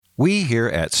We here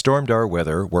at Stormdar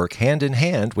Weather work hand in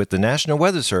hand with the National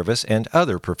Weather Service and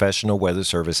other professional weather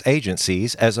service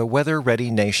agencies as a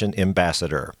weather-ready nation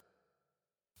ambassador.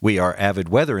 We are avid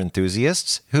weather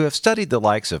enthusiasts who have studied the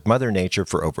likes of Mother Nature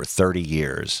for over 30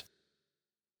 years.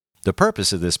 The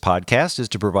purpose of this podcast is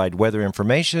to provide weather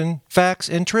information, facts,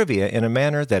 and trivia in a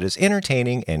manner that is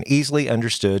entertaining and easily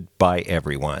understood by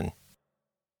everyone.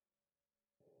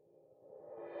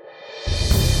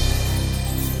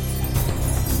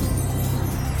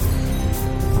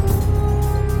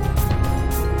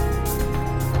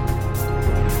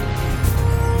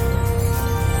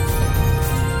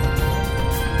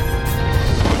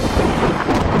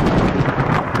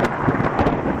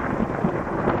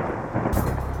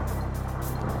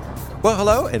 Well,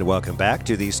 hello, and welcome back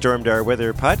to the Stormdar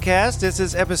Weather Podcast. This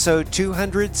is episode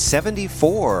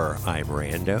 274. I'm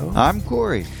Rando. I'm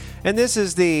Corey. And this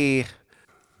is the...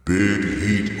 Big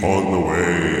heat on the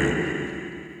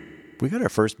way. We got our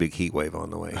first big heat wave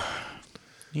on the way.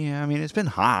 Yeah, I mean, it's been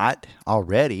hot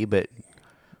already, but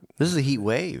this is a heat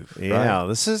wave. Yeah, right?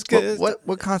 this is good.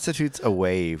 What constitutes a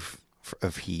wave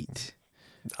of heat?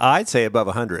 I'd say above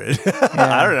 100.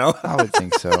 I don't know. I would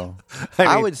think so.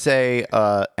 I would say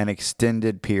an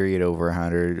extended period over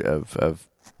 100 of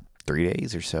 3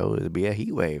 days or so, it would be a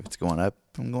heat wave. It's going up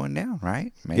and going down,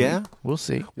 right? Maybe. Yeah. We'll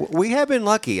see. We have been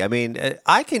lucky. I mean,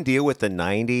 I can deal with the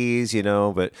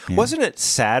 90s, but wasn't it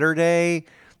Saturday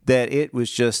that it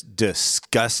was just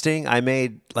disgusting? I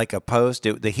made like a post.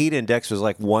 The heat index was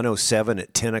like 107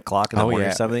 at 10 o'clock in the morning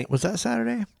or something. Was that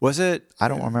Saturday? Was it? I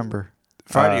don't remember.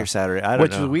 Friday or Saturday. I don't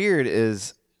know. What's weird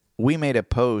is I made a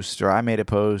post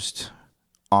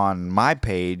on my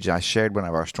page. I shared one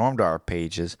of our Stormdar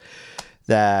pages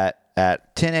that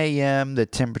at 10 a.m. the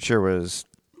temperature was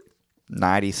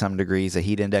 90-some degrees, a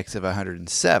heat index of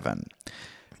 107.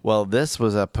 Well, this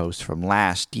was a post from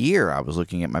last year. I was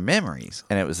looking at my memories,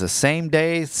 and it was the same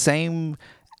day, same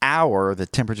hour. The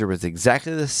temperature was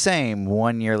exactly the same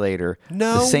 1 year later.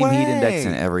 No The same way. heat index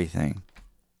and everything.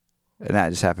 And that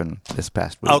just happened this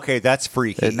past week. Okay, that's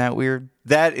freaky. Isn't that weird?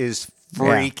 That is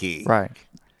freaky. Yeah, right.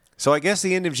 So I guess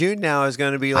the end of June now is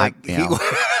going to be like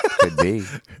Could be.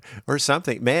 or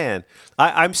something. Man,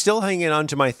 I'm still hanging on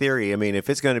to my theory. I mean, if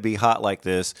it's going to be hot like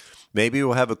this, maybe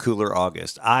we'll have a cooler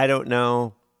August. I don't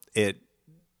know.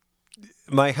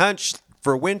 My hunch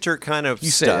for winter kind of You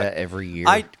stuck. say that every year.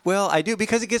 I do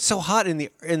because it gets so hot in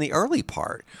the early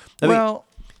part. I mean,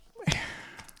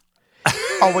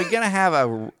 are we going to have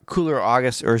a cooler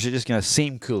August, or is it just going to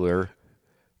seem cooler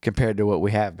compared to what we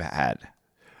have had?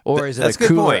 Or is it that's a a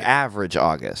good cooler point. average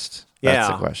August? Yeah. That's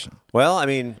the question. Well, I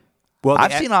mean,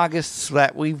 I've seen Augusts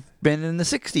that we've been in the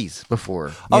 60s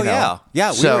before. Yeah. We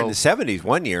were in the 70s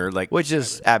one year, which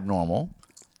is abnormal.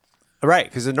 Right,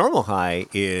 because the normal high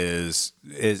is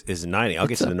 90. I'll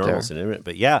get to the normals in a minute,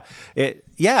 but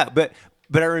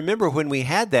but I remember when we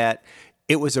had that,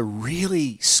 it was a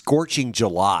really scorching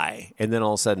July, and then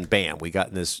all of a sudden, bam, we got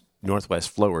in this northwest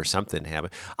flow or something happen.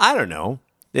 I don't know.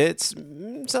 It's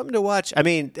something to watch. I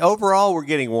mean, overall, we're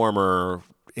getting warmer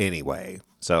anyway,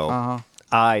 so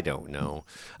I don't know.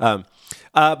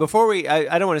 Before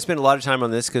I don't want to spend a lot of time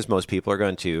on this because most people are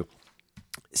going to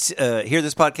hear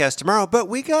this podcast tomorrow, but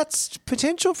we got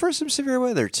potential for some severe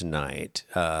weather tonight.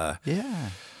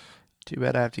 Yeah. Too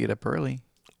bad I have to get up early.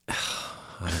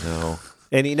 I know.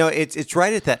 And, it's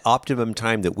right at that optimum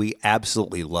time that we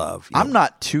absolutely love. I'm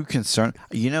not too concerned.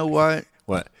 You know what?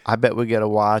 What? I bet we get a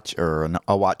watch or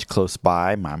a watch close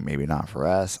by. Maybe not for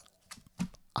us.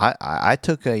 I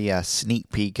took a sneak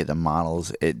peek at the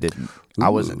models. It didn't. I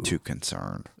wasn't too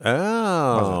concerned. Oh.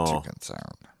 I wasn't too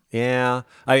concerned. Yeah.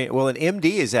 An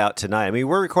MD is out tonight. I mean,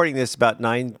 we're recording this about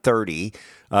 9:30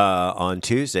 on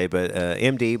Tuesday, but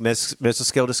MD, Missile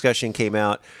Skill Discussion, came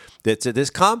out. That's this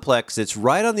complex that's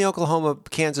right on the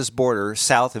Oklahoma-Kansas border,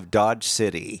 south of Dodge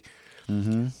City.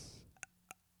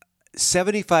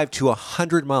 75 to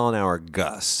 100 mile an hour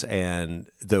gusts, and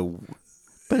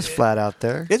but it's flat out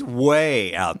there. It's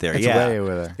way out there. It's way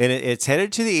over there, and it's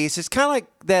headed to the east. It's kind of like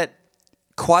that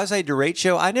quasi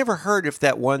derecho. I never heard if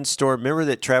that one storm. Remember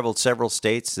that traveled several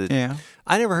states. I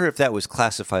never heard if that was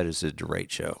classified as a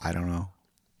derecho. I don't know.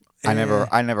 I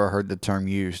never heard the term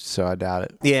used, so I doubt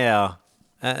it. Yeah.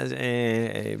 But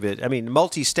I mean,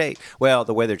 multi-state. Well,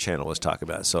 the Weather Channel was talking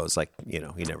about it, so it's like, you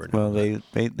never know. Well,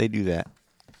 they do that.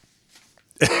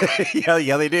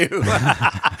 yeah, they do.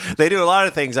 They do a lot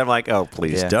of things. I'm like, oh,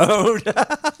 please don't.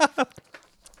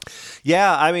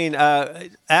 Yeah, I mean,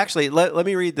 actually, let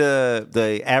me read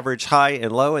the average high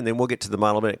and low, and then we'll get to the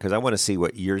model in a minute because I want to see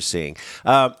what you're seeing.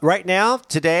 Right now,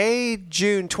 today,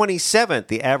 June 27th,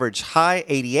 the average high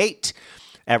 88.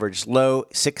 Average low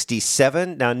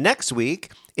 67. Now, next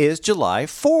week is July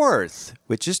 4th,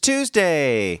 which is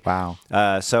Tuesday. Wow.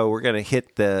 So we're going to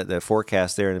hit the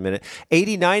forecast there in a minute.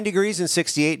 89 degrees and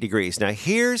 68 degrees. Now,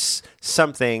 here's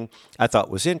something I thought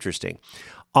was interesting.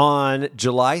 On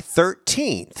July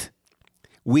 13th,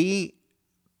 we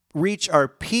reach our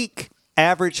peak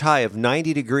average high of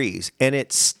 90 degrees, and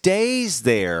it stays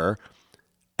there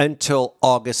until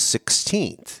August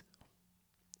 16th.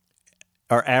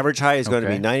 Our average high is going to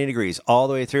be 90 degrees all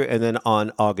the way through. And then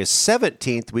on August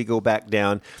 17th, we go back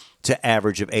down to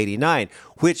average of 89,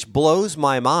 which blows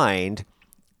my mind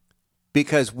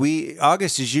because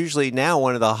August is usually now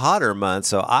one of the hotter months.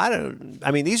 So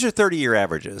these are 30-year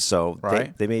averages. So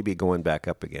they may be going back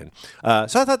up again.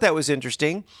 So I thought that was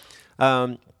interesting.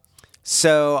 I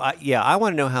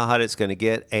want to know how hot it's going to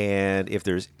get and if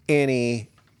there's any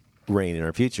rain in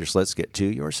our future. So let's get to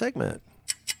your segment.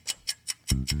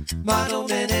 Model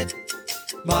Minute,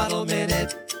 Model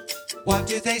Minute. What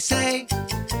do they say?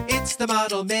 It's the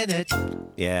Model Minute.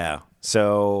 Yeah.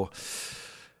 So,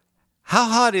 how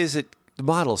hot is it? The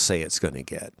models say it's going to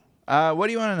get. What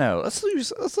do you want to know? Let's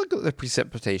look at the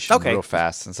precipitation real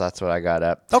fast, since that's what I got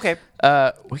up. Okay.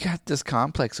 We got this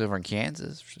complex over in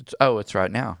Kansas. Oh, it's right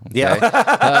now. Okay.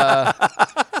 Yeah.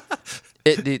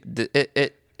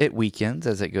 It weakens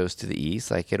as it goes to the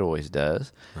east, like it always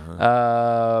does.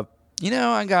 Uh-huh.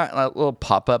 I got little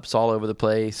pop-ups all over the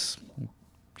place.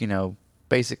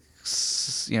 Basic,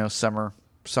 summer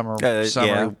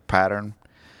pattern.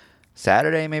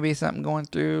 Saturday, maybe something going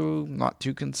through, not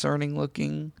too concerning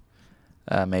looking.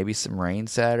 Maybe some rain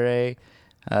Saturday.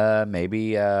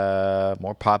 Maybe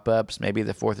more pop-ups. Maybe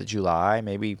the 4th of July.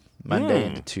 Maybe Monday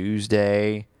into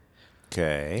Tuesday.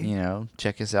 Okay.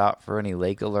 Check us out for any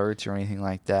lake alerts or anything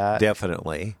like that.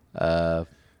 Definitely.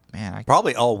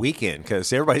 Probably all weekend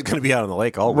because everybody's going to be out on the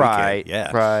lake all weekend. Right.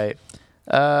 Yeah. Right.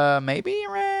 Maybe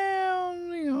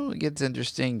around, it gets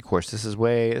interesting. Of course, this is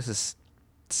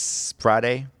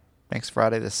Friday. Next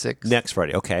Friday, the 6th. Next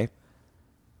Friday. Okay.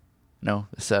 No,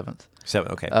 the 7th.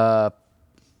 7th. Okay.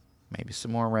 Maybe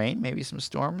some more rain, maybe some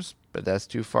storms, but that's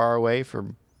too far away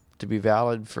to be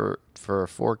valid for a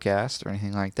forecast or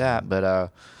anything like that.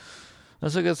 But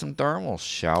let's look at some thermals,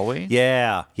 shall we?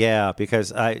 Yeah.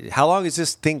 Because how long is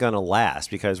this thing going to last?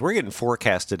 Because we're getting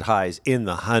forecasted highs in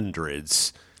the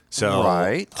hundreds. So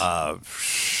right.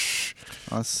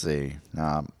 Let's see.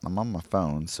 Now I'm on my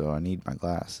phone, so I need my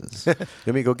glasses.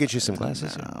 Let me go get you some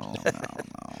glasses. No.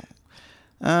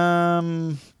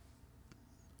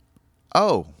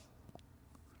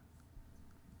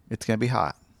 It's gonna be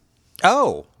hot.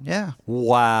 Oh, yeah.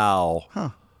 Wow. Huh.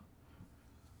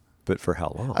 But for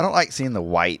how long? I don't like seeing the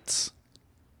whites.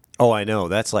 Oh, I know.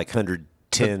 That's like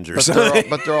 110s or something.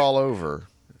 But they're all over.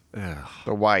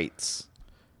 The whites.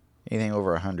 Anything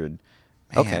over 100.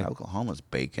 Man, okay. Oklahoma's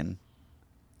baking.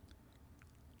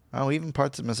 Oh, even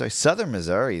parts of Missouri. Southern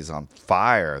Missouri is on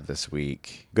fire this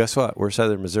week. Guess what? We're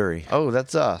Southern Missouri. Oh,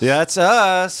 that's us. Yeah, that's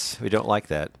us. We don't like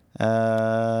that.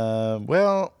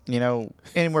 Well,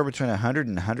 anywhere between 100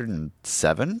 and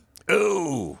 107.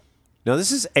 Ooh. No,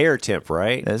 this is air temp,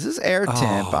 right? This is air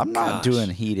temp. I'm not doing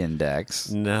heat index.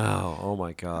 No. Oh,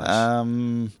 my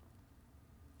gosh.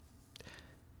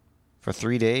 For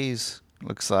 3 days,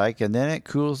 looks like. And then it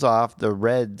cools off. The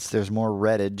reds, there's more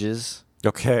redages.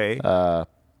 Okay.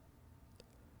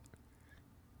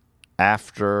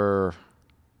 After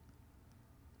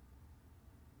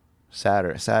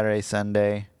Saturday,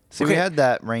 Sunday. See, we had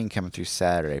that rain coming through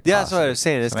Saturday. Yeah, that's what I was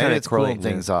saying. It's kind of cooling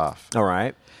things off. All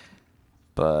right.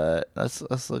 But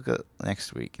let's look at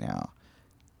next week now.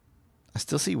 I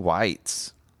still see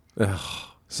whites. Ugh.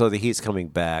 So the heat's coming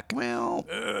back. Well,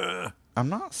 I'm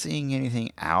not seeing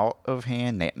anything out of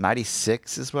hand.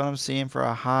 96 is what I'm seeing for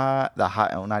a high.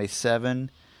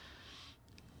 97.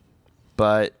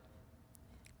 But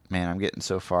man, I'm getting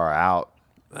so far out.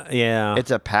 Yeah. It's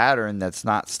a pattern that's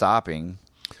not stopping.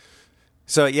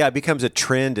 So yeah, it becomes a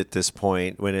trend at this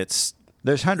point when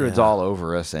there's hundreds all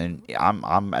over us, and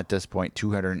I'm at this point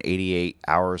 288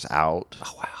 hours out.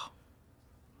 Oh wow.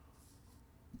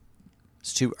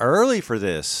 It's too early for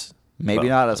this. Maybe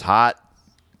not as hot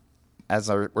as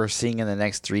we're seeing in the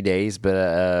next 3 days,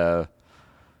 but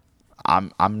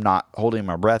I'm not holding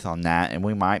my breath on that, and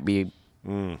we might be.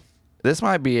 This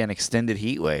might be an extended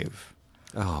heat wave.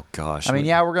 Oh gosh. I mean,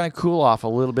 we're going to cool off a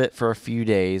little bit for a few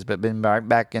days, but been right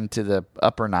back into the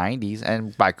upper 90s.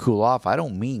 And by cool off, I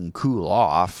don't mean cool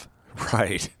off.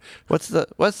 Right. What's the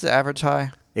average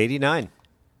high? 89.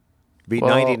 Be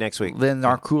 90 next week. Then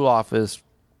our cool off is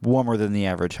warmer than the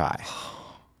average high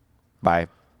by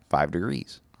 5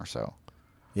 degrees or so.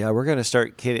 Yeah, we're going to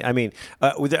start kidding. I mean,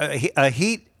 a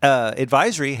heat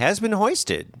advisory has been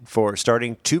hoisted for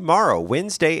starting tomorrow,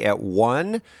 Wednesday at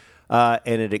 1, and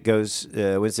it goes,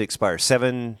 Wednesday expires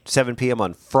 7 p.m.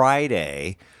 on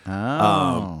Friday.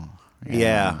 Oh.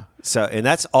 Yeah. So, and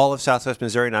that's all of Southwest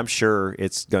Missouri, and I'm sure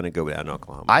it's going to go down to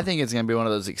Oklahoma. I think it's going to be one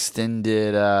of those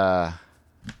extended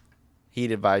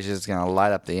heat advisories. It's going to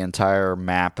light up the entire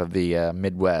map of the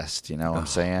Midwest. You know what I'm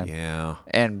saying? Yeah.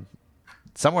 And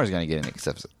somewhere's going to get an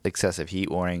excessive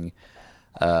heat warning.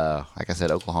 Like I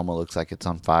said, Oklahoma looks like it's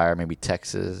on fire. Maybe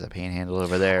Texas, a panhandle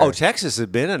over there. Oh, Texas has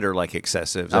been under like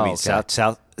excessive. I mean,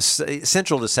 okay.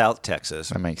 central to South Texas.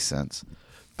 That makes sense.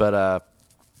 But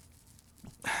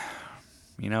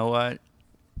you know what?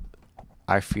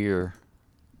 I fear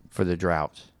for the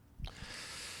drought.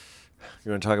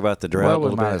 You want to talk about the drought? Well,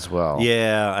 we might as well.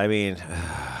 Yeah, I mean,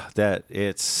 that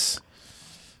it's.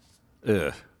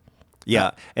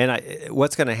 Yeah, and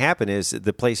what's going to happen is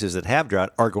the places that have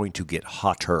drought are going to get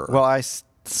hotter. Well,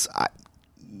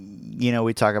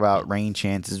 we talk about rain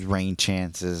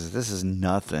chances. This is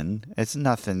nothing. It's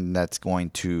nothing that's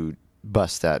going to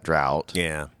bust that drought.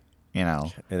 Yeah.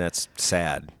 And that's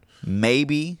sad.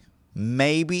 Maybe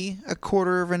a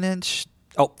quarter of an inch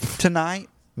tonight.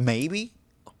 Maybe.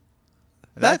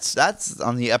 That's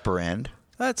on the upper end.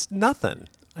 That's nothing.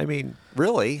 I mean,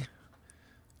 really.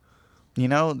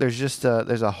 There's just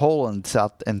there's a hole in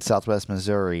Southwest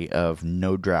Missouri of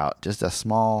no drought, just a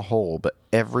small hole, but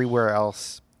everywhere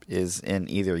else is in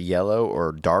either yellow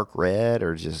or dark red,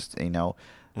 or just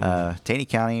Taney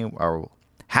County, or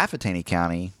half of Taney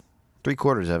County,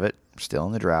 3/4 of it still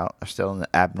in the drought, or still in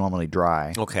the abnormally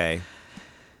dry. Okay,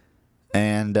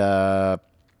 and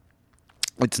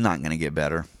it's not going to get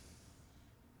better.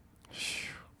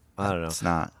 I don't know. It's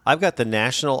not. I've got the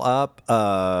national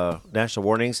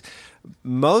warnings.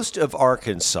 Most of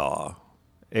Arkansas,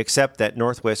 except that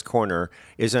northwest corner,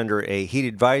 is under a heat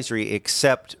advisory,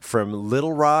 except from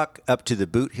Little Rock up to the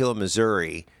Boot Hill,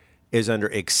 Missouri, is under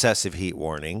excessive heat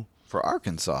warning. For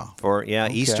Arkansas. Okay.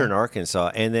 Eastern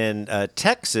Arkansas. And then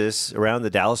Texas, around the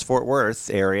Dallas-Fort Worth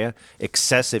area,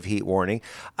 excessive heat warning.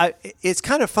 It's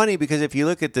kind of funny because if you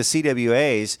look at the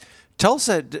CWAs,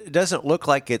 Tulsa doesn't look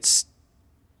like it's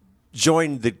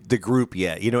joined the group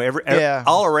yet.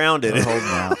 All around it. They're holding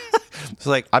out. It's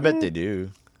like, I bet they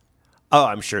do. Oh,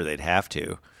 I'm sure they'd have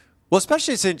to. Well,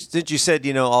 especially since you said,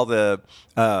 all the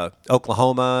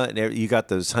Oklahoma, and you got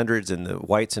those hundreds and the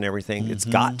whites and everything. Mm-hmm. It's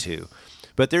got to.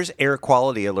 But there's air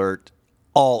quality alert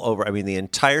all over. I mean, the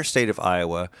entire state of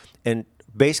Iowa and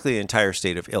basically the entire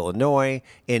state of Illinois,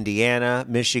 Indiana,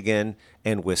 Michigan,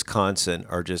 and Wisconsin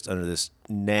are just under this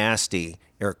nasty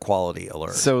air quality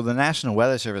alert. So the National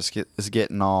Weather Service is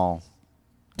getting all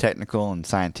technical and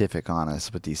scientific on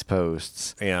us with these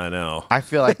posts. Yeah, I know. I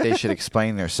feel like they should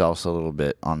explain themselves a little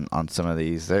bit on some of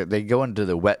these. They go into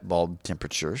the wet bulb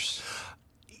temperatures.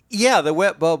 Yeah, the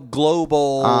wet bulb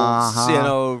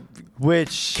globals,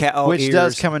 which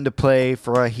does come into play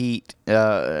for a heat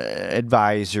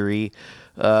advisory.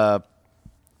 I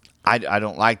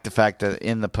don't like the fact that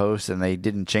in the post, and they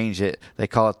didn't change it, they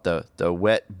call it the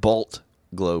wet bolt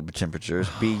globe temperatures,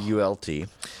 BULT.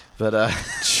 But I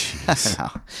don't know.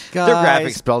 Their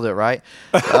graphics spelled it right.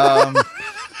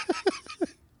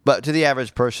 But to the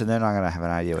average person, they're not going to have an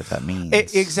idea what that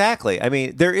means. Exactly. I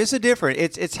mean, there is a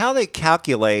difference. It's how they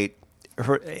calculate.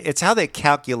 It's how they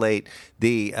calculate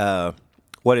the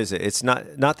what is it? It's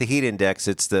not the heat index.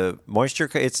 It's the moisture.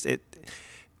 Yeah. It's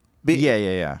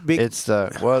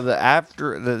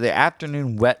the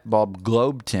afternoon wet bulb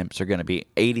globe temps are going to be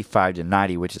 85 to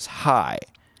 90, which is high,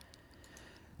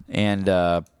 and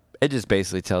it just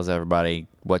basically tells everybody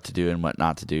what to do and what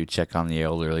not to do. Check on the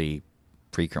elderly.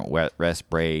 Frequent rest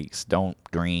breaks. Don't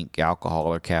drink alcohol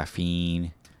or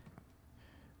caffeine.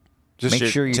 Just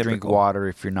make sure you drink water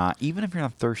if you're not. Even if you're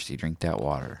not thirsty, drink that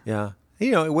water. Yeah.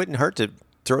 It wouldn't hurt to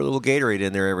throw a little Gatorade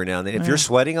in there every now and then. If you're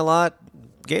sweating a lot,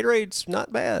 Gatorade's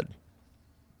not bad.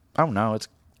 Oh, no. It's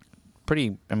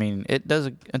pretty. I mean, it does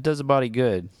a body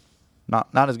good. Not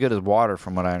as good as water,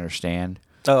 from what I understand.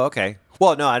 Oh, okay.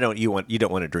 Well, no, I don't. You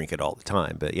don't want to drink it all the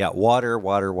time, but yeah, water.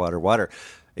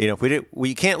 If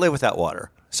we can't live without water.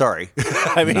 Sorry.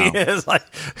 I mean, It's like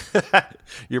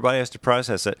your body has to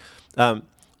process it. The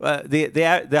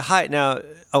high now.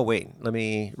 Oh wait, let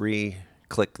me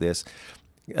re-click this.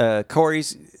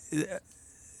 Corey's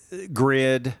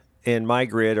grid and my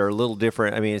grid are a little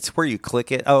different. I mean, it's where you click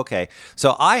it. Oh, okay,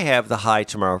 so I have the high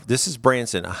tomorrow. This is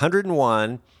Branson,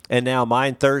 101, and now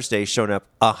mine Thursday showing up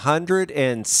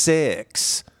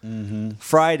 106. Mm-hmm.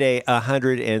 Friday,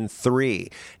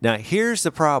 103. Now, here's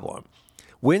the problem.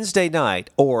 Wednesday night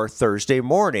or Thursday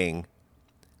morning,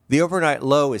 The overnight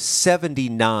low is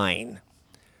 79.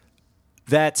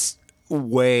 That's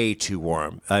way too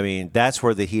warm. I mean, that's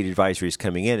where the heat advisory is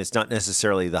coming in. It's not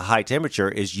necessarily the high temperature,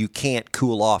 is you can't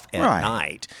cool off at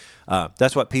night.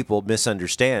 That's what people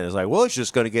misunderstand. It's like, well, it's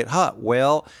just going to get hot.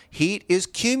 Well, heat is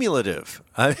cumulative.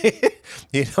 I mean,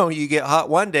 you get hot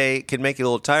one day, it can make you a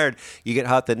little tired. You get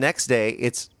hot the next day,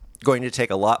 it's going to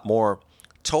take a lot more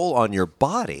toll on your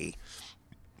body.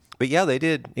 But yeah, they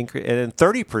did increase, and then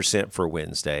 30% for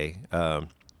Wednesday,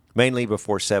 mainly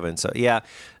before 7. So yeah,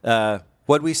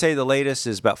 what'd we say the latest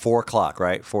is about 4 o'clock,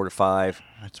 right? 4 to 5.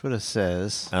 That's what it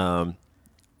says. Shoot.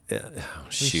 We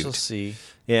shall see.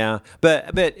 Yeah,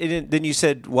 but then you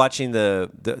said watching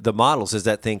the models as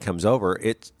that thing comes over,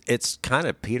 it's kind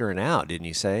of petering out, didn't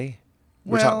you say?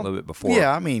 We were talking a little bit before.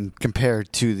 Yeah, I mean,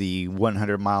 compared to the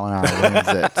 100-mile-an-hour winds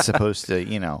that's supposed to,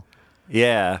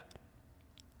 Yeah.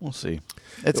 We'll see.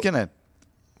 It's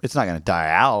not gonna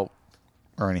die out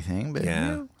or anything, but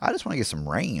Yeah. I just want to get some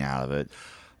rain out of it.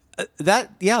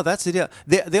 That's the deal.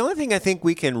 The only thing I think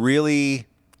we can really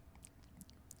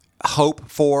hope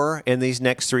for in these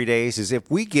next 3 days is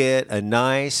if we get a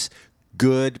nice,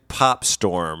 good pop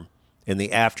storm in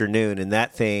the afternoon, and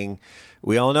that thing,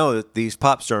 we all know that these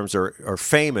pop storms are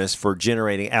famous for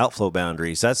generating outflow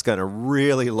boundaries. That's going to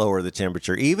really lower the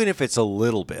temperature, even if it's a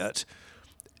little bit.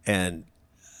 And,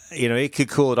 it could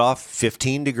cool it off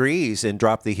 15 degrees and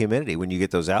drop the humidity when you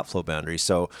get those outflow boundaries.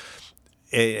 So,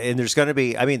 and there's going to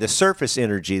be, the surface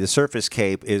energy, the surface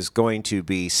cape is going to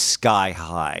be sky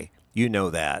high. You know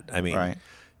that. Right.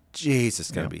 Geez,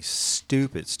 it's going to be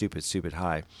stupid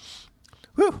high.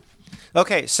 Whew.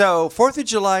 Okay, so 4th of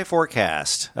July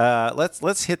forecast.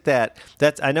 Let's hit that.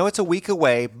 I know it's a week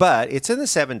away, but it's in the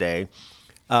 7-day.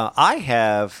 I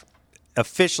have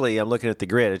officially, I'm looking at the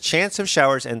grid, a chance of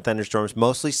showers and thunderstorms,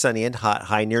 mostly sunny and hot,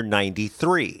 high near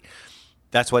 93.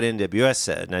 That's what NWS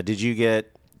said. Now, did you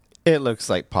get... It looks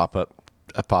like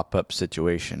a pop-up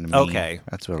situation to me. Okay.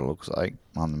 That's what it looks like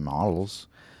on the models.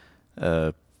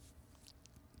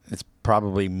 It's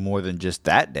probably more than just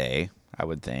that day, I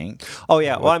would think. Oh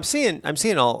yeah, well I'm seeing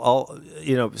all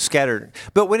scattered.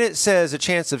 But when it says a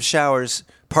chance of showers,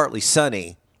 partly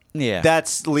sunny,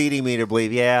 that's leading me to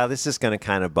believe, this is going to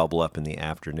kind of bubble up in the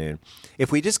afternoon.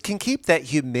 If we just can keep that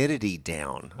humidity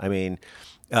down.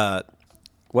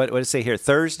 What does it say here?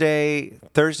 Thursday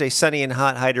sunny and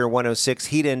hot, high near 106.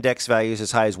 Heat index values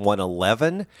as high as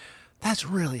 111. That's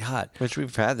really hot. Which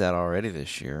we've had that already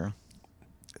this year.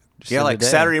 Yeah, like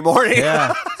Saturday morning.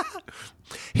 Yeah.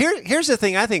 Here's the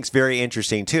thing I think is very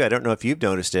interesting, too. I don't know if you've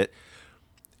noticed it.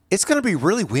 It's going to be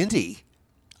really windy.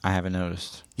 I haven't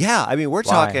noticed. Yeah, we're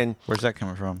talking... Where's that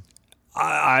coming from?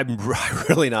 I'm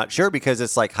really not sure because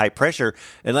it's like high pressure,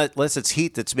 unless it's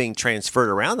heat that's being transferred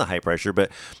around the high pressure.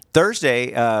 But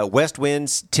Thursday, west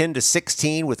winds 10 to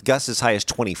 16 with gusts as high as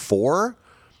 24.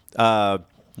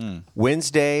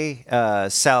 Wednesday,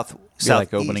 south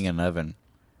like opening an oven.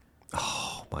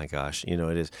 Oh my gosh, it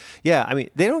is. Yeah,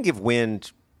 they don't give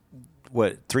wind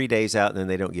 3 days out, and then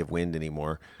they don't give wind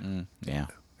anymore. Yeah,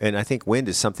 and I think wind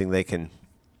is something they can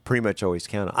pretty much always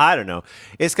count on. I don't know.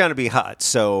 It's going to be hot,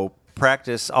 so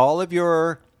practice all of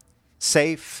your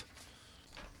safe.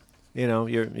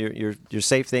 Your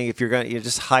safe thing. If you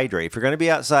just hydrate. If you're going to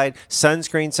be outside,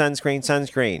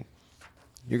 sunscreen.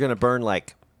 You're going to burn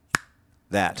like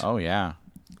that. Oh, yeah.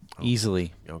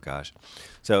 Easily. Oh, gosh.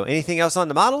 So anything else on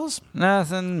the models?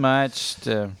 Nothing much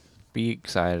to be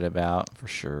excited about, for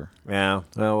sure. Yeah.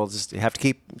 Well, we'll just have to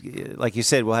keep, like you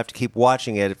said, we'll have to keep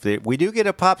watching it. If we do get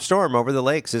a pop storm over the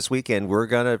lakes this weekend, we're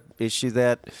going to issue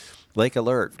that lake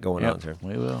alert going on there.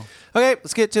 We will. Okay,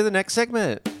 let's get to the next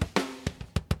segment.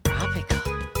 Tropical.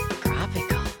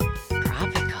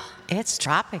 It's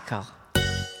tropical.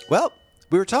 Well,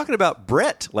 we were talking about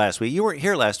Brett last week. You weren't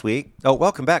here last week. Oh,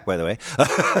 welcome back, by the way.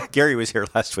 Gary was here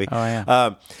last week.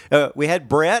 Oh, yeah. We had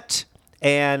Brett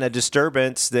and a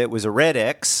disturbance that was a red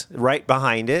X right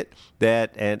behind it.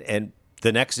 And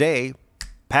the next day,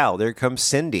 pow, there comes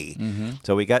Cindy. Mm-hmm.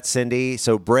 So we got Cindy.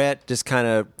 So Brett just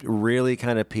really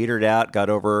petered out, got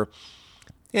over.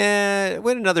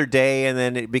 Went another day, and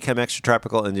then it became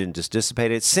extratropical and then just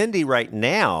dissipated. Cindy right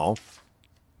now...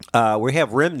 we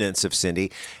have remnants of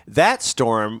Cindy. That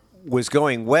storm was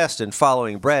going west and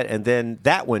following Brett, and then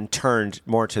that one turned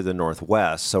more to the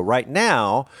northwest. So right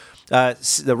now,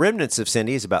 the remnants of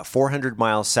Cindy is about 400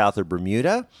 miles south of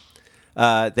Bermuda.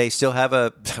 They still have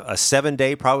a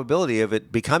 7-day probability of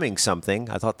it becoming something.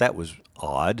 I thought that was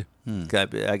odd.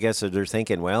 I guess they're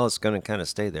thinking, well, it's going to kind of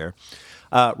stay there.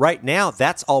 Right now,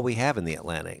 that's all we have in the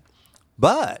Atlantic.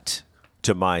 But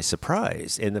to my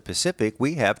surprise, in the Pacific,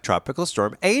 we have Tropical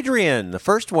Storm Adrian, the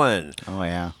first one. Oh,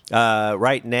 yeah.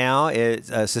 Right now, it's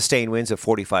sustained winds of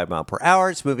 45 mile per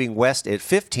hour. It's moving west at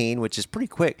 15, which is pretty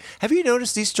quick. Have you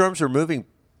noticed these storms are moving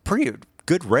pretty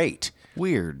good rate?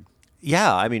 Weird.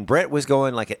 Yeah, I mean, Brett was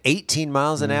going like at 18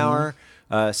 miles an hour.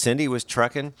 Cindy was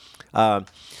trucking.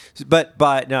 But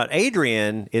now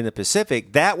Adrian in the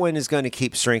Pacific, that one is going to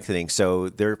keep strengthening. So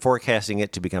they're forecasting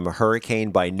it to become a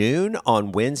hurricane by noon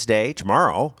on Wednesday,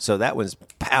 tomorrow. So that one's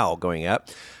going up.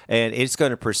 And it's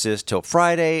going to persist till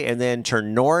Friday and then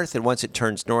turn north. And once it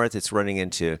turns north, it's running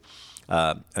into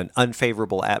an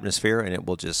unfavorable atmosphere, and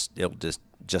it'll just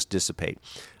dissipate.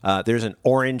 There's an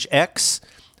orange X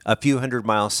a few hundred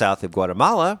miles south of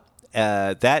Guatemala.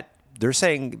 That they're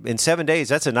saying in 7 days,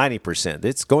 that's a 90%.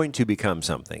 It's going to become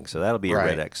something. So that'll be a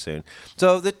red X soon.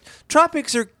 So the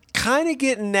tropics are kind of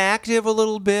getting active a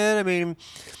little bit. I mean,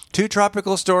 2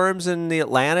 tropical storms in the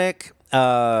Atlantic,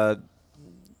 tropical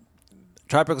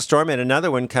storm, and another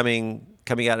one coming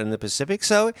out in the Pacific.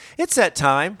 So it's that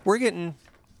time. We're getting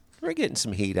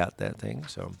some heat out that thing.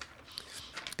 So,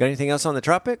 got anything else on the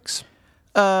tropics?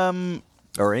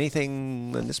 Or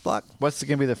anything in this block? What's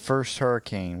going to be the first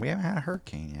hurricane? We haven't had a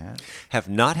hurricane yet. Have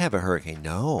not have a hurricane,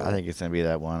 no. I think it's going to be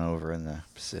that one over in the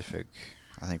Pacific.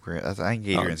 I think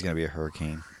Adrian's going to be a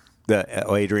hurricane.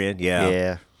 Adrian,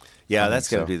 yeah. Yeah, that's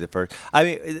going to be the first. I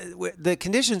mean, the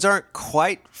conditions aren't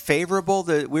quite favorable.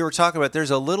 We were talking about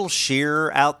there's a little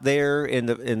shear out there in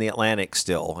the Atlantic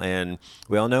still, and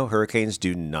we all know hurricanes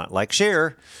do not like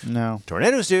shear. No.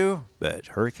 Tornadoes do, but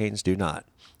hurricanes do not.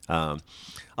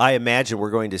 I imagine we're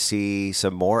going to see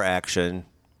some more action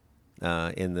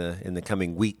in the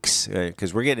coming weeks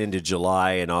because we're getting into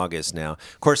July and August now.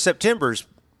 Of course, September's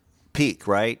peak,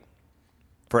 right?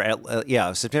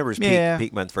 September's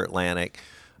peak month for Atlantic.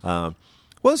 Well,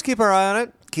 let's keep our eye on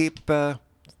it.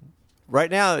 Right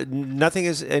now, nothing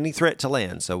is any threat to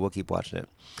land, so we'll keep watching it.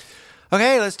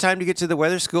 Okay, it's time to get to the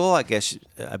weather school. I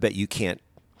bet you can't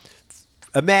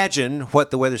imagine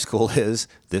what the weather school is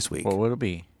this week. What would it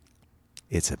be?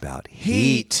 It's about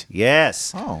heat.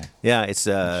 Yes. Oh. Yeah, it's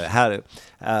how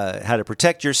to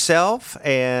protect yourself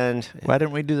and. Why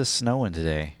didn't we do the snowing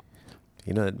today?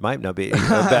 It might not be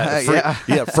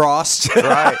about frost.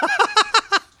 Right.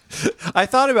 I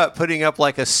thought about putting up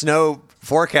like a snow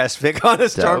forecast pic on a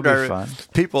Stormdar. That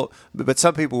would be fun. But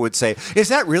some people would say, "Is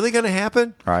that really going to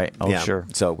happen?" Right. Oh, yeah. Sure.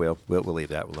 So we'll leave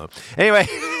that alone. Anyway,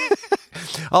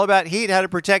 all about heat, how to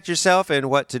protect yourself, and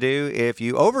what to do if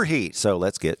you overheat. So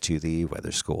let's get to the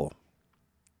weather school.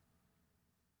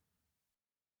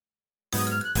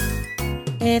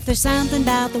 If there's something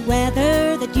about the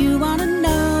weather that you want to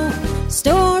know,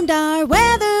 Stormdar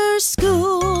Weather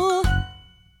School.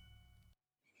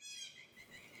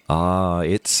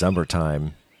 It's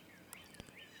summertime.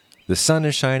 The sun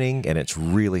is shining and it's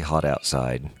really hot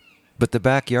outside, but the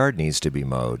backyard needs to be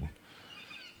mowed.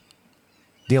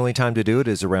 The only time to do it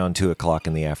is around 2 o'clock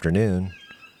in the afternoon.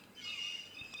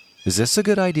 Is this a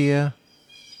good idea?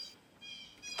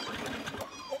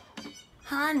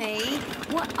 Honey,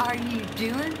 what are you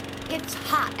doing? It's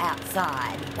hot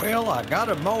outside. Well, I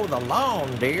gotta mow the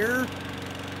lawn, dear.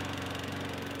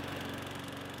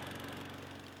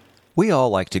 We all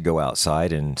like to go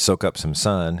outside and soak up some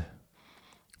sun,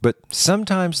 but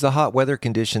sometimes the hot weather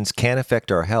conditions can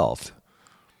affect our health.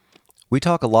 We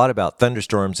talk a lot about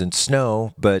thunderstorms and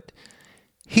snow, but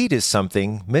heat is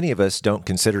something many of us don't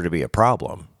consider to be a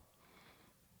problem.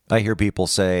 I hear people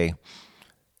say,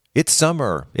 "It's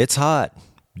summer, it's hot,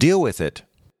 deal with it."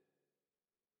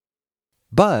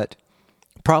 But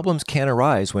problems can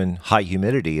arise when high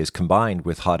humidity is combined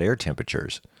with hot air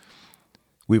temperatures.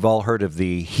 We've all heard of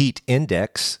the heat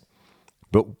index,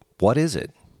 but what is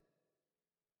it?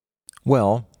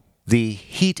 Well, the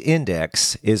heat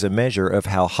index is a measure of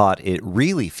how hot it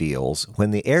really feels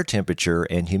when the air temperature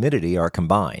and humidity are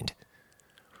combined.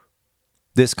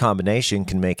 This combination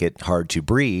can make it hard to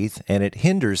breathe, and it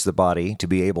hinders the body to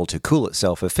be able to cool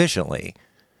itself efficiently.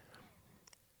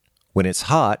 When it's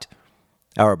hot,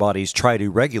 our bodies try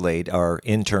to regulate our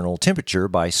internal temperature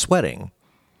by sweating.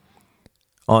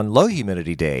 On low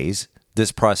humidity days,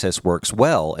 this process works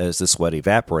well as the sweat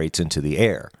evaporates into the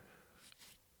air.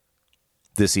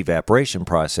 This evaporation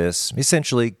process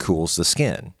essentially cools the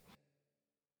skin.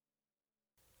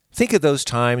 Think of those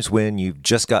times when you've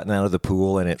just gotten out of the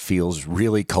pool and it feels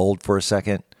really cold for a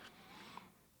second.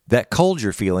 That cold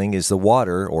you're feeling is the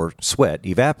water or sweat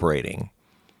evaporating.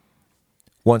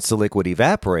 Once the liquid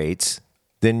evaporates,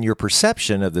 then your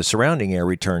perception of the surrounding air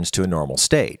returns to a normal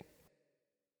state.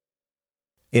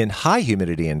 In high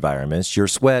humidity environments, your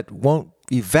sweat won't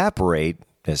evaporate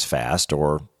as fast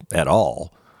or at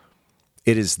all.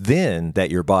 It is then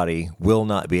that your body will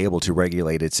not be able to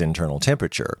regulate its internal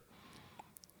temperature.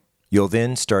 You'll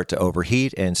then start to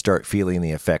overheat and start feeling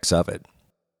the effects of it.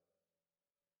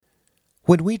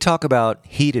 When we talk about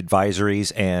heat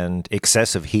advisories and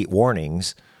excessive heat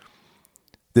warnings,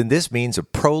 then this means a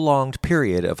prolonged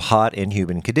period of hot and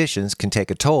humid conditions can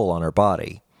take a toll on our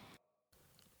body.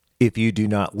 If you do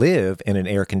not live in an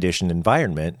air-conditioned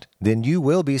environment, then you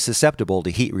will be susceptible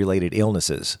to heat-related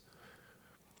illnesses.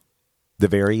 The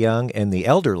very young and the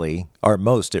elderly are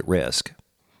most at risk.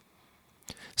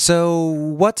 So,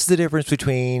 what's the difference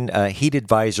between a heat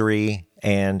advisory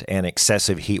and an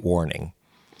excessive heat warning?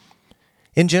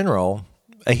 In general,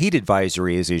 a heat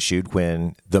advisory is issued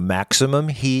when the maximum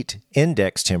heat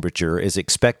index temperature is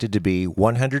expected to be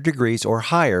 100 degrees or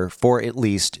higher for at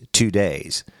least 2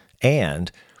 days,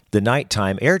 and the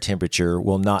nighttime air temperature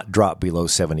will not drop below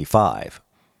 75.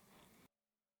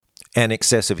 An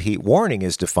excessive heat warning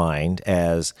is defined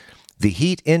as the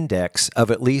heat index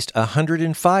of at least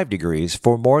 105 degrees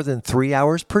for more than 3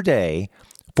 hours per day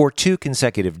for 2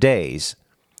 consecutive days,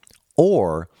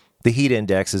 or the heat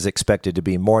index is expected to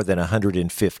be more than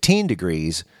 115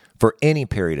 degrees for any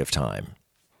period of time.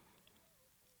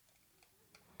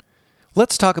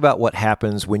 Let's talk about what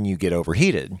happens when you get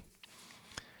overheated.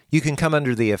 You can come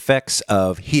under the effects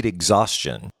of heat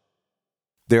exhaustion.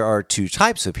 There are 2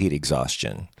 types of heat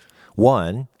exhaustion.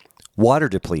 One, water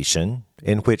depletion,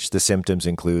 in which the symptoms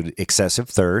include excessive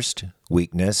thirst,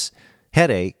 weakness,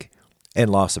 headache,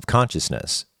 and loss of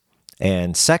consciousness.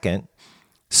 And second,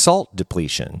 salt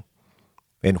depletion,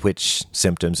 in which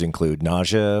symptoms include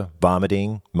nausea,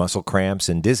 vomiting, muscle cramps,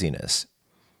 and dizziness.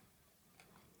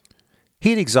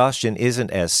 Heat exhaustion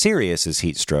isn't as serious as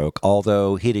heat stroke,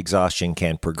 although heat exhaustion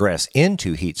can progress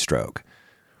into heat stroke.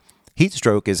 Heat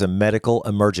stroke is a medical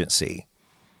emergency.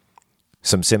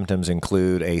 Some symptoms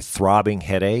include a throbbing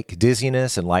headache,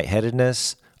 dizziness and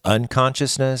lightheadedness,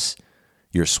 unconsciousness,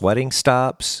 your sweating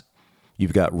stops,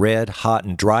 you've got red, hot,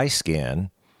 and dry skin,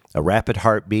 a rapid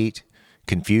heartbeat,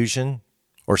 confusion,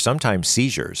 or sometimes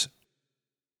seizures.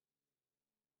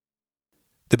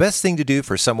 The best thing to do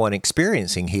for someone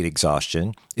experiencing heat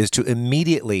exhaustion is to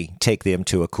immediately take them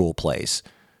to a cool place.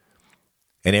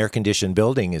 An air-conditioned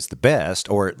building is the best,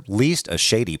 or at least a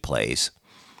shady place.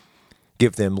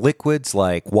 Give them liquids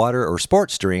like water or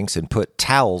sports drinks and put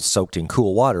towels soaked in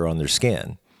cool water on their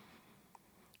skin.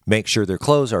 Make sure their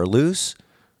clothes are loose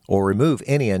or remove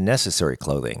any unnecessary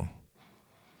clothing.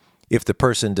 If the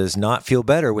person does not feel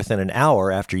better within an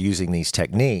hour after using these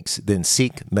techniques, then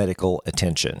seek medical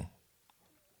attention.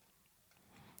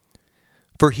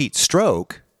 For heat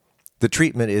stroke, the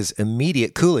treatment is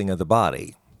immediate cooling of the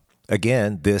body.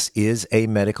 Again, this is a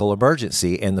medical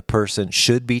emergency and the person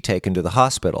should be taken to the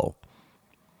hospital.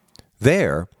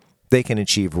 There, they can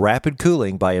achieve rapid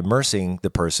cooling by immersing the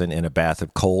person in a bath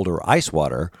of cold or ice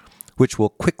water, which will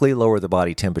quickly lower the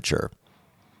body temperature.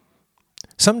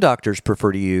 Some doctors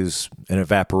prefer to use an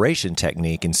evaporation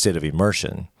technique instead of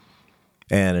immersion,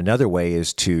 and another way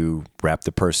is to wrap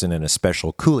the person in a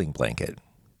special cooling blanket.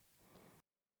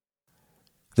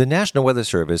 The National Weather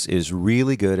Service is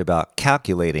really good about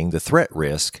calculating the threat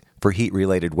risk for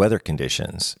heat-related weather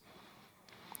conditions.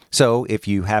 So, if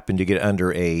you happen to get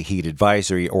under a heat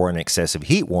advisory or an excessive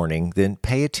heat warning, then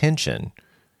pay attention.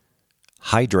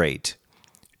 Hydrate.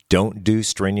 Don't do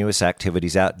strenuous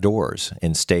activities outdoors,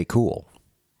 and stay cool.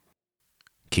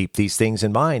 Keep these things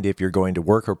in mind if you're going to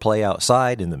work or play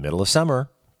outside in the middle of summer.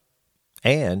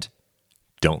 And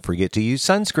don't forget to use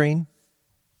sunscreen.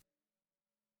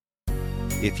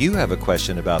 If you have a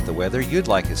question about the weather you'd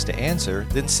like us to answer,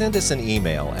 then send us an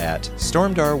email at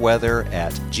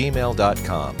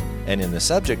stormdarweather@gmail.com and in the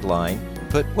subject line,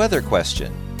 put weather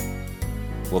question.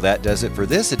 Well, that does it for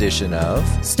this edition of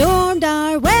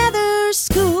Stormdar Weather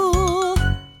School.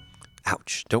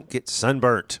 Ouch, don't get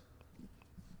sunburnt.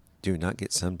 Do not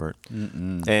get sunburnt.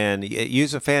 And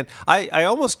use a fan. I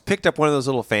almost picked up one of those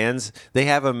little fans. They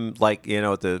have them like,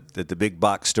 at the big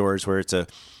box stores where it's a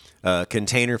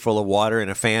container full of water and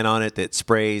a fan on it that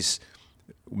sprays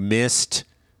mist.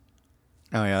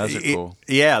 Oh, yeah, those are cool.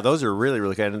 Yeah, those are really,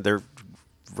 really good. And they're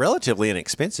relatively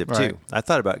inexpensive, Right. too. I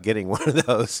thought about getting one of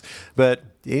those. But,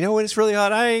 when it's really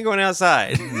hot, I ain't going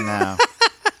outside. No.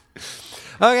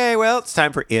 Okay, well, it's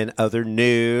time for In Other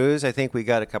News. I think we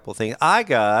got a couple things. I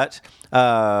got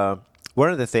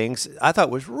one of the things I thought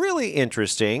was really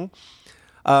interesting.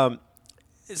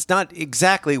 It's not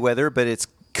exactly weather, but it's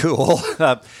cool.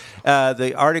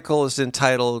 The article is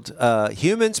entitled,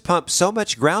 Humans Pump So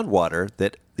Much Groundwater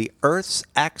That the Earth's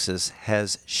Axis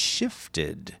Has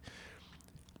Shifted.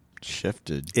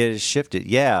 Shifted. It is shifted.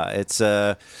 Yeah, it's,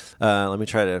 let me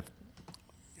try to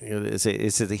it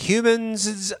says the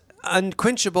humans'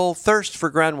 unquenchable thirst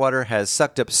for groundwater has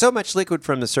sucked up so much liquid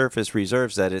from the surface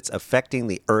reserves that it's affecting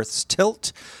the Earth's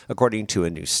tilt, according to a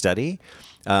new study.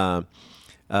 We all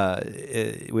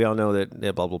know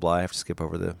that blah blah blah. I have to skip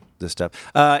over this stuff.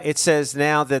 It says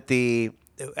now that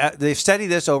they've studied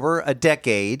this over a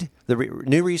decade.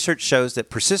 New research shows that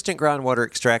persistent groundwater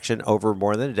extraction over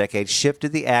more than a decade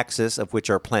shifted the axis of which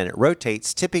our planet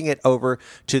rotates, tipping it over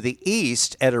to the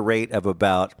east at a rate of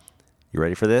about, you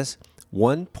ready for this?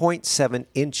 1.7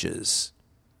 inches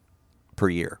per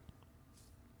year.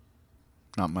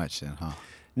 Not much then, huh?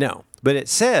 No, but it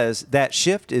says that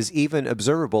shift is even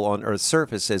observable on Earth's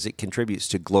surface as it contributes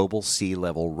to global sea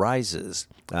level rises.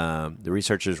 The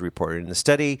researchers reported in the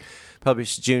study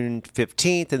published June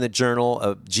 15th in the Journal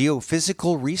of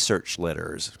Geophysical Research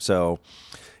Letters. So,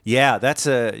 yeah, that's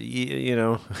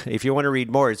if you want to read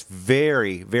more, it's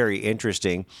very, very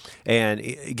interesting. And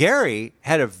Gary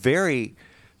had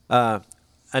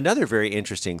another very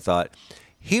interesting thought.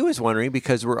 He was wondering,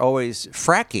 because we're always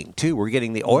fracking, too. We're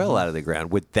getting the oil out of the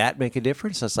ground. Would that make a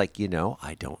difference? I was like, I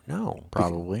don't know.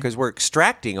 Probably. Because we're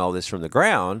extracting all this from the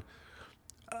ground.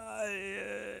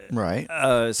 Right.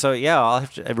 So, yeah, I'll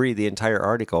have to read the entire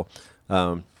article.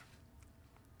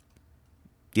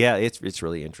 Yeah, it's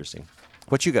really interesting.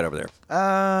 What you got over there?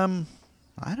 I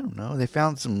don't know. They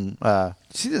found some...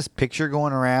 see this picture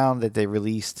going around that they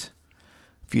released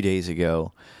a few days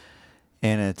ago?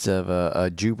 And it's of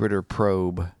a Jupiter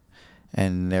probe,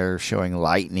 and they're showing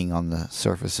lightning on the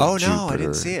surface of Jupiter. Oh, no, I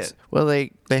didn't see it. Well,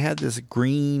 they had this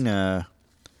green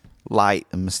light,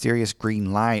 a mysterious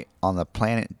green light on the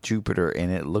planet Jupiter,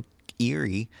 and it looked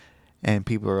eerie. And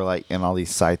people are like, and all these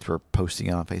sites were posting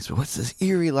it on Facebook. What's this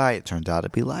eerie light? It turned out to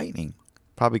be lightning.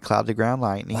 Probably cloud-to-ground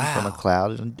lightning from a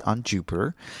cloud on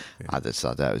Jupiter. Yeah. I just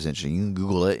thought that was interesting. You can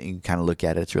Google it and you can kind of look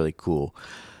at it. It's really cool.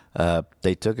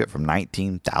 They took it from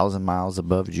 19,000 miles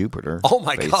above Jupiter. Oh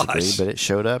my gosh! But it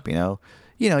showed up. You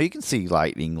can see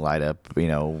lightning light up.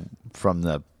 From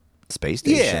the space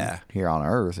station here on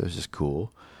Earth. It was just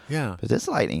cool. Yeah. But this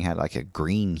lightning had like a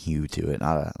green hue to it,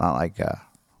 not like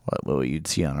what you'd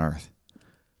see on Earth.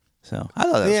 So I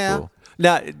thought that was cool.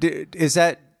 Now, is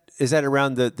that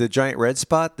around the giant red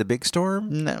spot, the big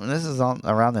storm? No, this is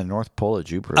around the North Pole of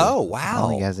Jupiter. Oh wow! I don't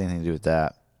think it has anything to do with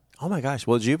that. Oh my gosh!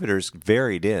 Well, Jupiter's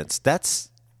very dense.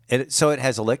 So it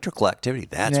has electrical activity.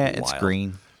 That's wild. It's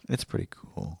green. It's pretty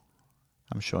cool.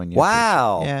 I'm showing you.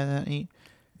 Wow.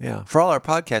 Yeah. For all our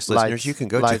podcast listeners, you can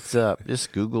go lights up.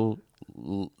 Just Google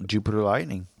Jupiter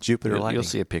lightning. Lightning. You'll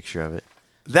see a picture of it.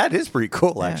 That is pretty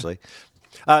cool, actually.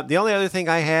 The only other thing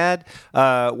I had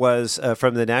was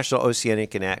from the National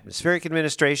Oceanic and Atmospheric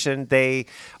Administration. They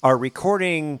are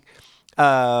recording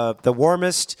the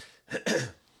warmest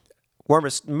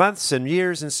months and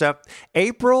years and stuff.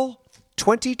 April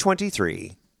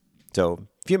 2023, so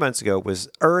a few months ago, was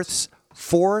Earth's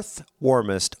fourth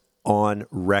warmest on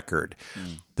record.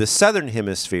 The Southern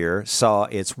Hemisphere saw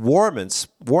its warmest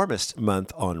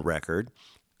month on record,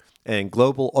 and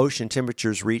global ocean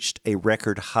temperatures reached a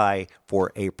record high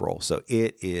for April. So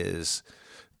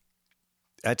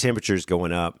that temperature is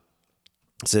going up.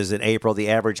 It says in April, the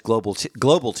average global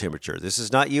temperature, this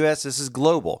is not U.S., this is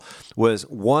global, was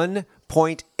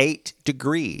 1.8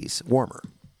 degrees warmer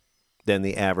than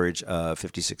the average of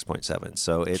 56.7.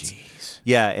 So it's,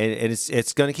 and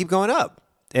it's going to keep going up.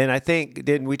 And I think,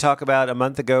 didn't we talk about a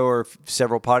month ago or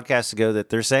several podcasts ago that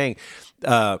they're saying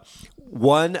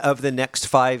one of the next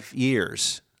 5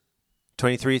 years,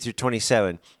 23 through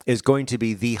 27, is going to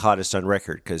be the hottest on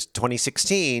record, because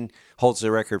 2016 holds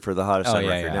the record for the hottest on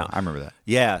record now. I remember that.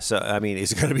 Yeah, so, I mean,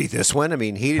 is it going to be this one? I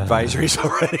mean, heat advisories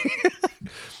already.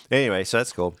 Anyway, so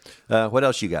that's cool. What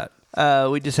else you got?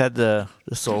 We just had the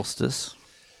solstice,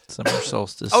 summer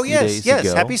solstice. Oh, days yes.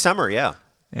 ago. Happy summer, yeah.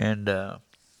 And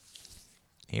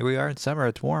here we are in summer.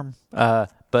 It's warm.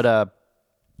 But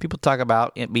people talk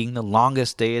about it being the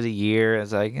longest day of the year.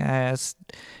 It's like,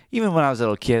 even when I was a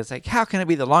little kid, it's like, how can it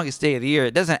be the longest day of the year?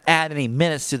 It doesn't add any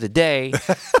minutes to the day.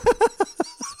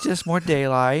 Just more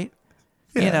daylight,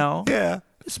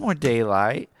 just more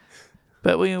daylight.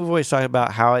 But we've always talked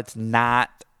about how it's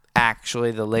not actually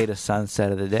the latest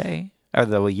sunset of the day or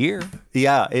the year.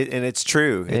 Yeah, and it's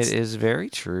true. It is very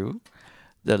true.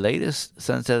 The latest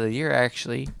sunset of the year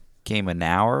actually came an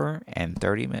hour and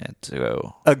 30 minutes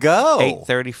ago.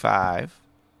 8:35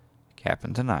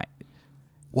 happened tonight.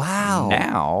 Wow.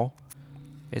 Now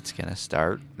it's going to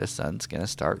start, the sun's going to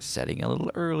start setting a little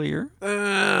earlier.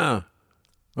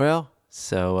 Well,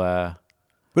 so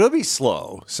but it'll be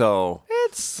slow. So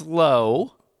it's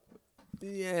slow.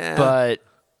 Yeah. But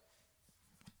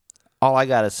all I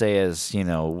got to say is,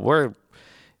 we're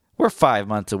We're 5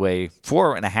 months away,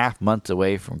 4.5 months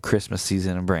away from Christmas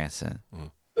season in Branson.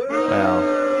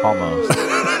 Well, almost.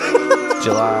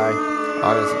 July,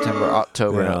 August, September,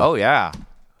 October. Yeah. Oh, yeah.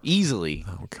 Easily.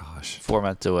 Oh, gosh. 4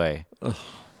 months away.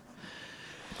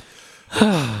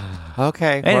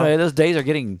 Okay. Anyway, those days are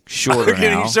getting shorter now.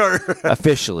 getting shorter.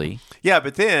 Officially. Yeah,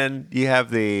 but then you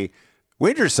have the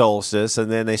winter solstice,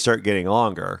 and then they start getting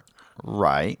longer.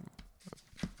 Right.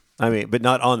 I mean, but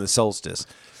not on the solstice.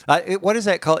 What is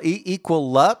that called?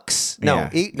 Equal lux? No.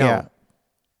 Yeah. No. Yeah.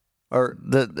 Or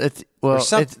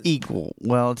It's equal.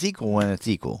 Well, it's equal when it's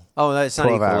equal. oh, it's not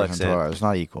 12 equal hours lux. and then. 12 hours. It's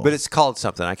not equal. But it's called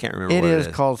something. I can't remember It what is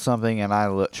called something, and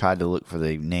I tried to look for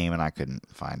the name, and I couldn't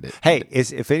find it. Hey,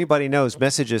 if anybody knows,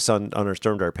 message us on our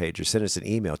Stormdar page or send us an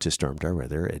email to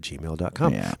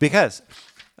stormdarweather@gmail.com. Yeah. Because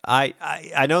I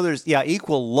know there's,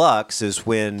 equal lux is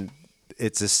when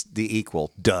it's the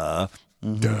equal. Duh.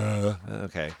 Duh.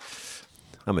 Okay.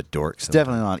 I'm a dork. It's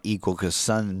definitely not equal because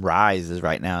sunrise is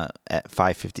right now at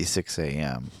 5:56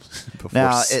 a.m.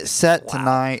 Now it's set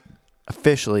tonight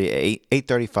officially at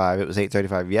 8:35. It was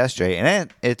 8:35 yesterday, and then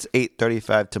it's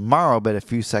 8:35 tomorrow, but a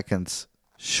few seconds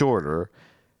shorter.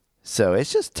 So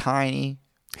it's just tiny,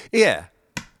 Yeah.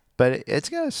 but it's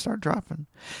gonna start dropping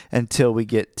until we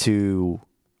get to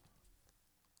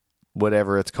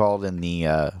whatever it's called in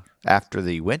the after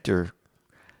the winter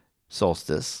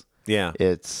solstice. Yeah.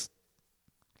 It's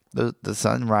the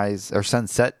sunrise or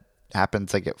sunset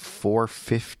happens like at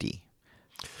 4:50,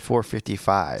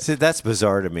 4:55. See, that's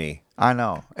bizarre to me. I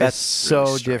know. That's It's so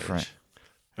really strange. different.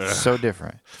 So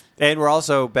different. And we're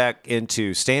also back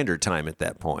into standard time at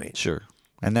that point. Sure.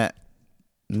 And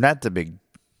that's a big,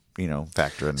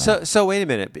 factor in that. So wait a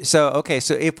minute. So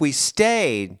if we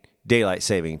stayed daylight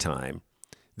saving time,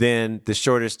 then the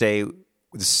shortest day,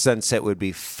 the sunset would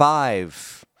be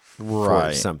 5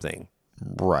 Right. something.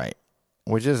 Right.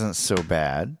 Which isn't so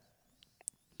bad.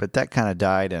 But that kind of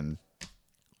died in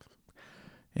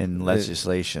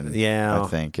legislation. Yeah. I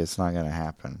think it's not going to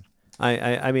happen.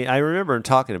 I mean, I remember him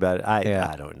talking about it. Yeah.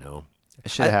 I don't know. It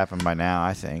should have happened by now,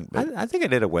 I think. But I think I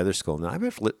did a weather school. Now I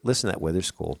have to listen to that weather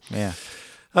school. yeah.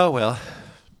 Oh well.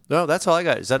 No, that's all I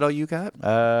got. Is that all you got?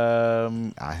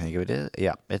 I think it is.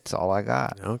 Yeah, it's all I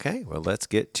got. Okay. Well, let's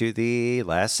get to the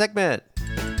last segment.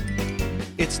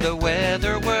 It's the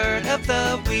weather word of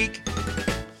the week.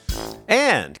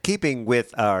 And keeping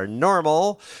with our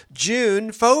normal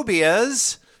June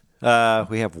phobias,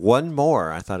 we have one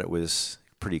more. I thought it was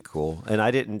pretty cool, and I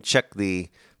didn't check the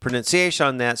pronunciation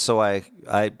on that, so I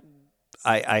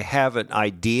have an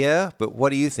idea. But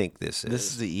what do you think this is?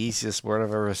 This is the easiest word I've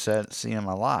ever seen in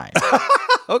my life.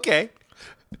 Okay.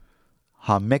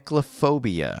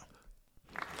 Homiclophobia.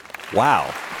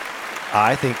 Wow.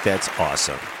 I think that's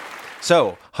awesome.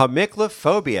 So,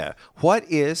 homiclophobia. What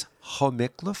is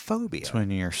homiclophobia? It's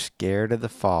when you're scared of the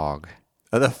fog.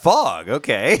 The fog.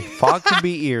 Okay. Fog can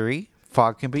be eerie.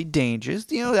 Fog can be dangerous.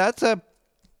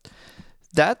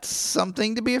 That's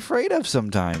something to be afraid of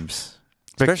sometimes.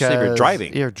 Especially if you're Because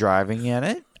driving. You're driving in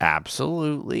it.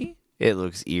 Absolutely. It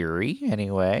looks eerie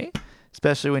anyway.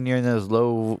 Especially when you're in those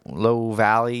low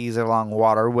valleys along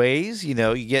waterways. You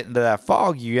get into that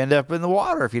fog, you end up in the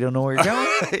water if you don't know where you're going.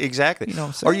 Exactly. You know what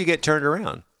I'm saying? Or you get turned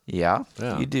around. Yeah,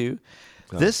 Yeah. you do.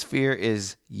 This fear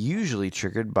is usually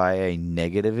triggered by a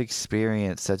negative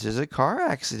experience, such as a car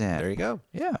accident. There you go.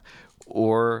 Yeah.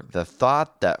 Or the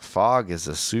thought that fog is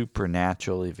a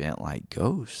supernatural event like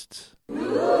ghosts.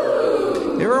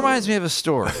 It reminds me of a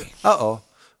story. Uh-oh.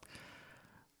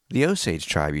 The Osage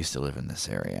tribe used to live in this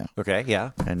area, Okay,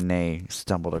 yeah. and they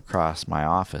stumbled across my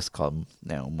office called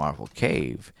Marvel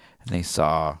Cave, and they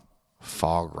saw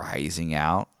fog rising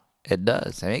out. It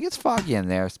does. I mean, it gets foggy in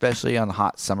there, especially on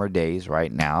hot summer days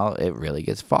right now. It really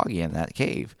gets foggy in that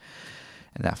cave.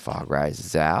 And that fog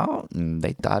rises out, and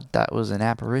they thought that was an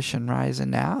apparition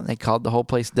rising out, and they called the whole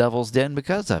place Devil's Den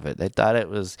because of it. They thought it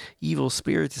was evil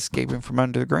spirits escaping from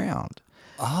underground.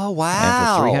 Oh, And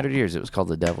wow. for 300 years, it was called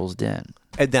the Devil's Den.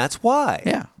 And that's why.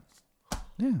 Yeah.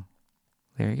 Yeah.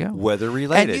 There you go. Weather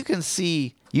related.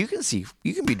 And you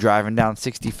can be driving down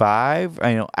 65,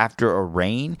 after a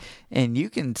rain, and you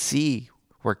can see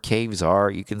where caves are.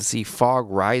 You can see fog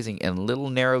rising in little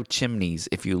narrow chimneys.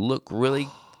 If you look really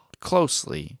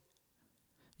closely,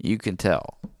 you can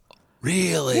tell.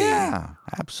 Really? Yeah,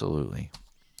 absolutely.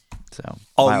 So,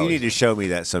 Oh, you need to show me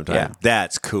that sometime. Yeah.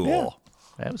 That's cool.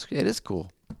 it is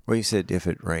cool. Well, you said if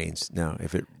it rains. No,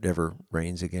 if it ever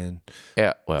rains again.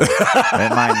 Yeah, well, we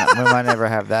might never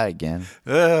have that again.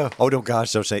 Oh no,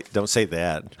 gosh, don't say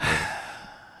that.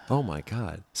 Oh my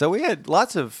God. So we had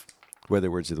lots of Weather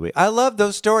words of the week. I love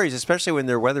those stories, especially when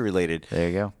they're weather related. There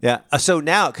you go. Yeah. So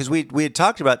now, because we had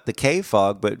talked about the cave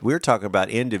fog, but we were talking about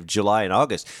end of July and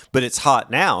August. But it's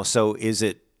hot now. So is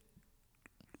it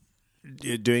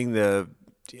doing the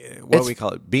what do we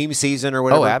call it? Beam season or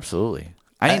whatever? Oh, absolutely.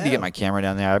 I need to get my camera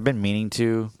down there. I've been meaning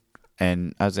to,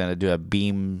 and I was going to do a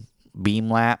beam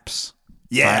lapse.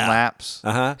 Yeah. Time lapse.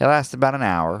 Uh-huh. It lasts about an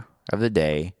hour of the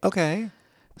day. Okay.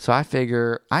 So I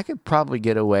figure I could probably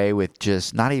get away with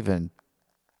just not even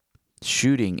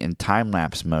shooting in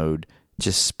time-lapse mode,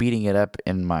 just speeding it up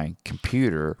in my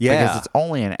computer. Yeah. Because it's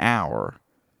only an hour.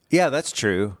 Yeah, that's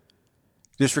true.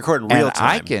 Just recording real And time.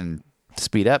 I can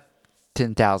speed up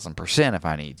 10,000% if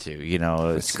I need to. You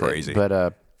know, That's crazy.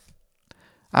 But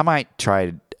I might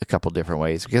try a couple different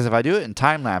ways. Because if I do it in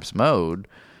time-lapse mode,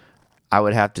 I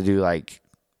would have to do like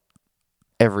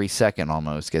every second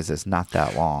almost because it's not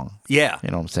that long. Yeah. You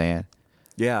know what I'm saying?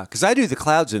 Yeah, because I do the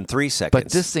clouds in 3 seconds.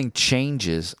 But this thing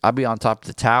changes. I'll be on top of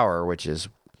the tower, which is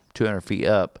 200 feet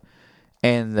up,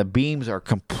 and the beams are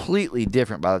completely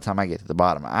different by the time I get to the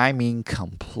bottom. I mean,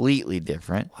 completely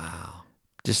different. Wow.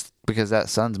 Just because that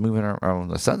sun's moving, or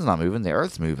the sun's not moving, the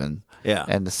earth's moving. Yeah.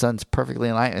 And the sun's perfectly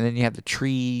in line, and then you have the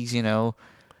trees, you know.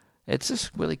 It's just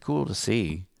really cool to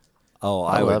see. Oh,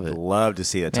 I I love would it. love to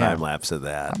see a time Yeah. lapse of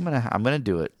that. I'm gonna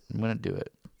do it. I'm gonna do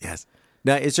it. Yes.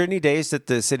 Now, is there any days that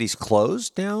the city's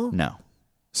closed now? No.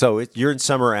 So you're in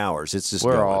summer hours. It's just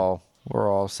We're going.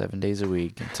 all 7 days a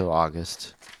week until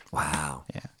August. Wow.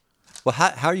 Yeah. Well,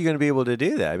 how are you going to be able to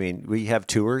do that? I mean, we have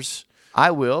tours.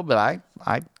 I will, but I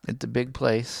it's a big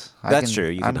place. That's true.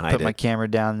 You can hide put my it. camera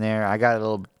down there. I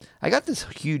got this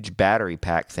huge battery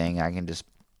pack thing I can just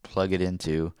plug it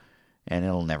into, and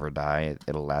it'll never die.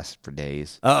 It'll last for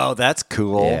days. Oh, that's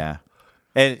cool. Yeah.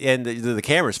 And the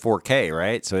camera's 4K,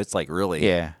 right? So it's like really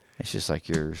Yeah. It's just like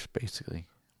yours, basically.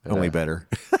 But, only better.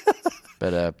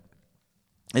 But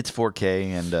it's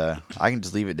 4K, and I can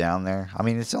just leave it down there. I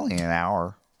mean, it's only an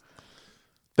hour.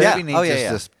 But Yeah. it'd be neat Oh,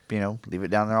 yeah, just to, leave it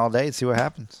down there all day and see what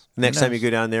happens. Who Next time you knows? go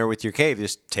down there with your cave,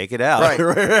 just take it out. Right.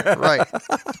 Right.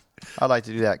 I'd like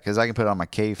to do that because I can put it on my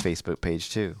cave Facebook page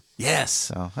too. Yes.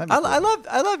 So that'd be I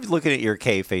love looking at your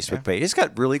cave Facebook page. It's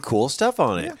got really cool stuff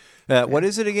on it. What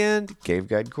is it again? Cave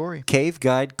Guide Corey. Cave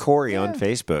Guide Corey on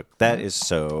Facebook. That is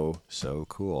so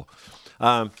cool.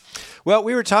 Well,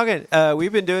 we were talking.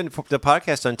 We've been doing the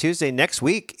podcast on Tuesday. Next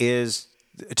week is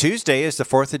Tuesday is the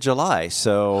 4th of July.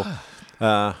 So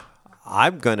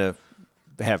I'm gonna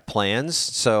have plans.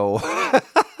 So I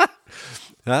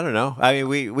don't know. I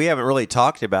mean, we haven't really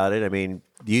talked about it. I mean,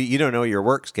 you don't know your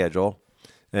work schedule,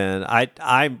 and I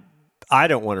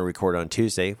don't want to record on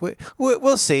Tuesday.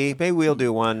 We'll see. Maybe we'll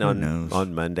do one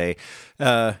on Monday.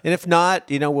 And if not,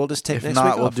 we'll just take If next not,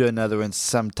 week we'll off. do another one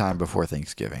sometime before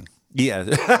Thanksgiving.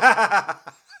 Yeah.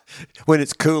 When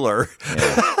it's cooler.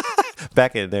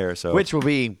 Back in there. So Which will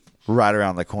be right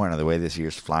around the corner the way this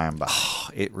year's flying by.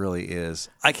 it really is.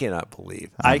 I cannot believe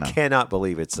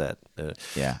it's that.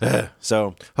 Yeah.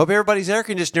 So hope everybody's air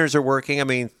conditioners are working. I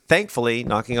mean, thankfully,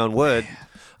 knocking on wood,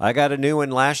 I got a new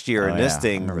one last year, and this yeah. I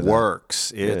thing remember that.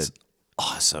 works. It's Good.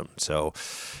 awesome. So,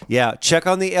 yeah, check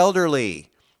on the elderly.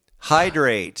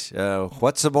 Hydrate.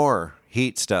 What's some more?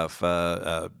 Heat stuff.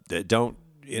 Don't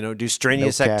do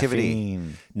strenuous No activity.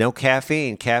 caffeine. No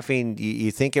caffeine. Caffeine, you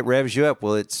think it revs you up.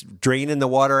 Well, it's draining the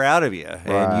water out of you,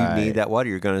 and Right. you need that water.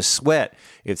 You're going to sweat.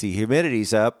 If the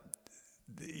humidity's up,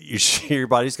 your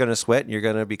body's going to sweat, and you're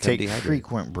going to become Take dehydrated.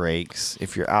 frequent breaks.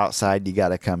 If you're outside, you got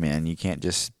to come in. You can't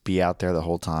just be out there the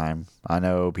whole time. I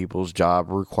know people's job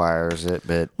requires it,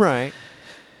 but Right.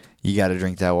 you got to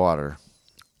drink that water.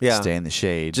 Yeah. Stay in the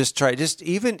shade. Just try,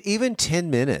 even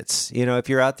 10 minutes. If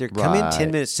you're out there, come in 10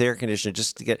 Right. minutes to air conditioner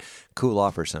just to get cool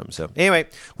off or something. So anyway,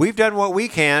 we've done what we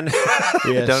can.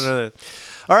 Yes. Don't know.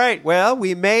 All right. Well,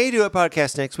 we may do a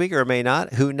podcast next week or may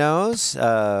not. Who knows?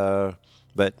 But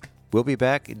we'll be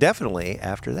back definitely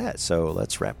after that. So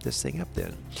let's wrap this thing up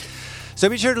then. So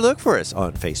be sure to look for us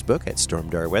on Facebook at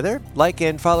Stormdar Weather. Like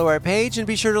and follow our page, and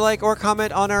be sure to like or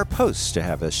comment on our posts to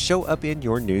have us show up in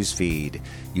your news feed.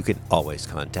 You can always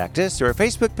contact us through our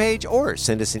Facebook page or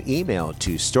send us an email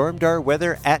to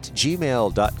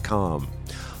stormdarweather@gmail.com.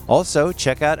 Also,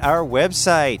 check out our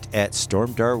website at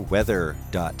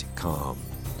stormdarweather.com.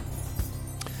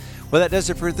 Well, that does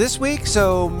it for this week,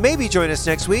 so maybe join us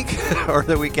next week or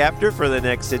the week after for the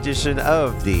next edition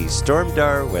of the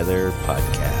Stormdar Weather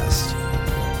Podcast.